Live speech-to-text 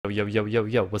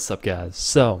Yo, what's up, guys?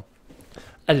 So,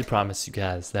 I did promise you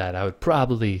guys that I would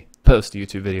probably post a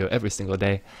YouTube video every single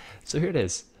day. So here it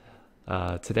is.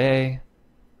 Today,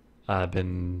 I've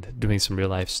been doing some real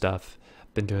life stuff,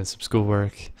 been doing some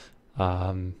schoolwork,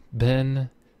 been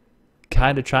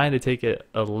kind of trying to take it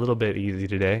a little bit easy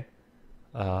today.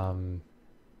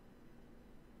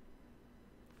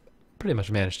 Pretty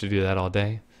much managed to do that all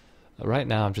day. Right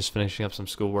now, I'm just finishing up some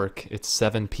schoolwork. It's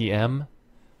 7 p.m.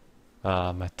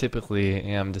 I typically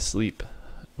am to sleep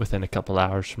within a couple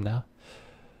hours from now.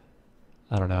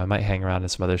 I don't know, I might hang around in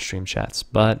some other stream chats,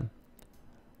 but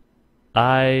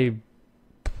I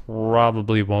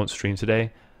probably won't stream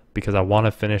today because I want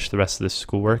to finish the rest of this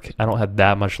schoolwork. I don't have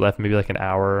that much left, maybe like an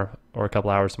hour or a couple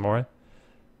hours more.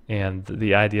 And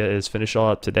the idea is finish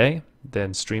all up today,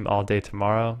 then stream all day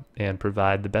tomorrow, and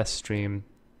provide the best stream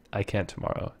I can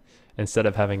tomorrow instead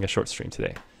of having a short stream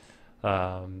today.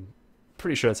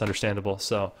 Pretty sure that's understandable.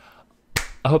 So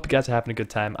I hope you guys are having a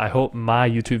good time. I hope my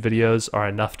YouTube videos are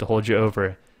enough to hold you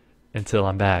over until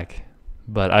I'm back.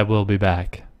 But I will be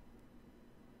back.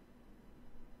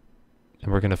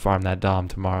 And we're going to farm that Dom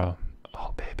tomorrow.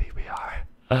 Oh, baby, we are.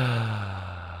 Oh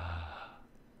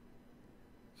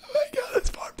my god,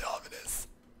 let's farm Dominus.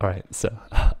 Alright, so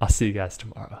I'll see you guys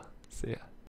tomorrow. See ya.